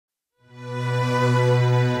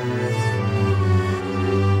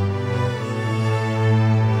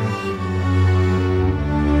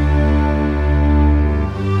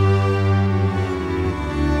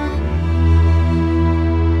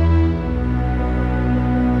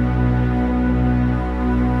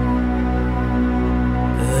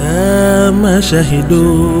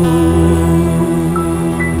Amachahidou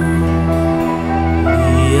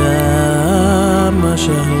ya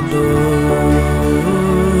Amachahidou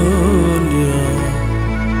ya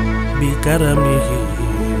bikaramihi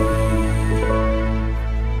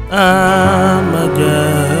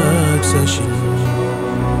Amachahidou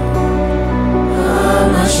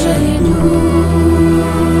Amachahidou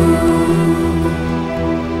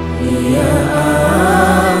ya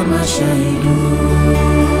Amachahidou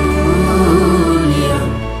ya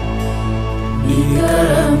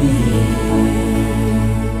bikaramihi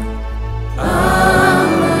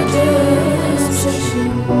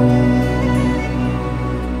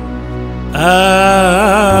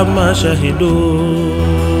Amachahidou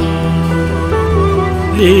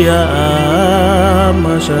ya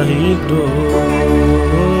Amachahidou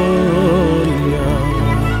ya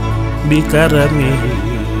bikaramihi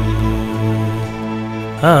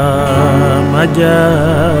Amachahidou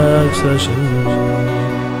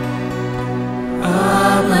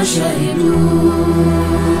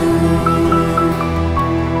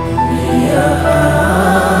ya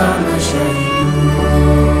Amachahidou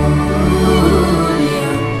ya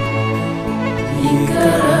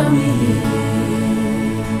bikaramihi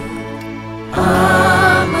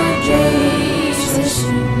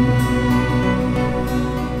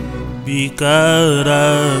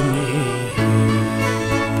bikaramihi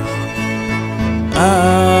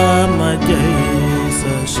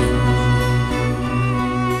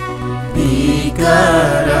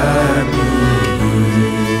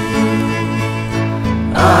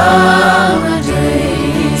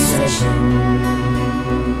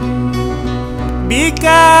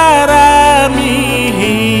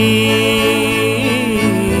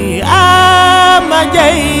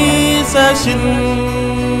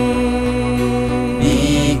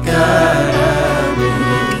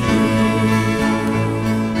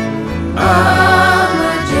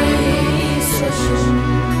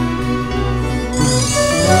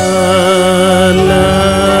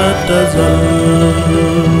Tazal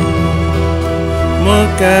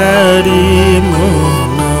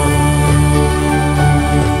Moukarimouna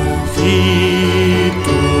Fii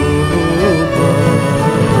Touba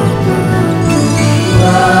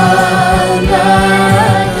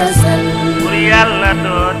Walaaa Tazal Yalla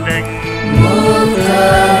dagne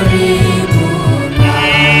Moukarimouna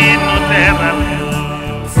Tééral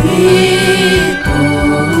Fii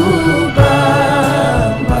Touba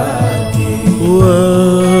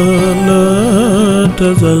Walaaa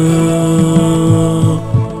Tazal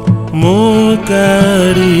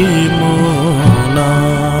Moukarimouna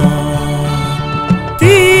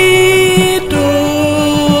Fii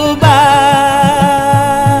Touba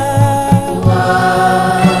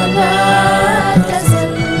Walaaa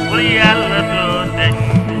Tazal Yalla dagne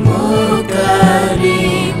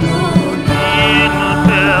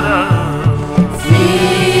Moukarimouna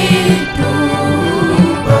Fii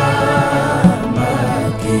Touba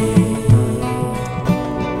Mbacké.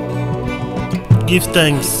 Give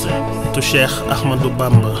thanks to Cheikh Ahmadou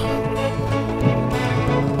Bamba.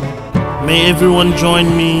 May everyone join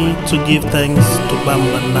me to give thanks to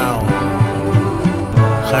Bamba now.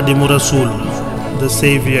 Khadimur Rasul, the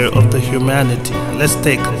savior of the humanity. Let's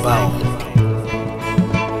take a bow.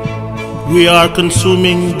 We are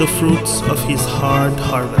consuming the fruits of his hard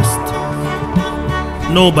harvest.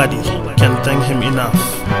 Nobody can thank him enough.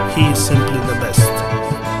 He is simply the best.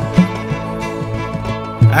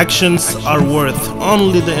 Actions are worth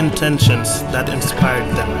only the intentions that inspired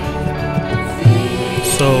them.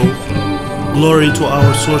 So, glory to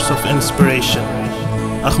our source of inspiration,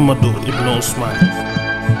 Ahmadou ibn Usman.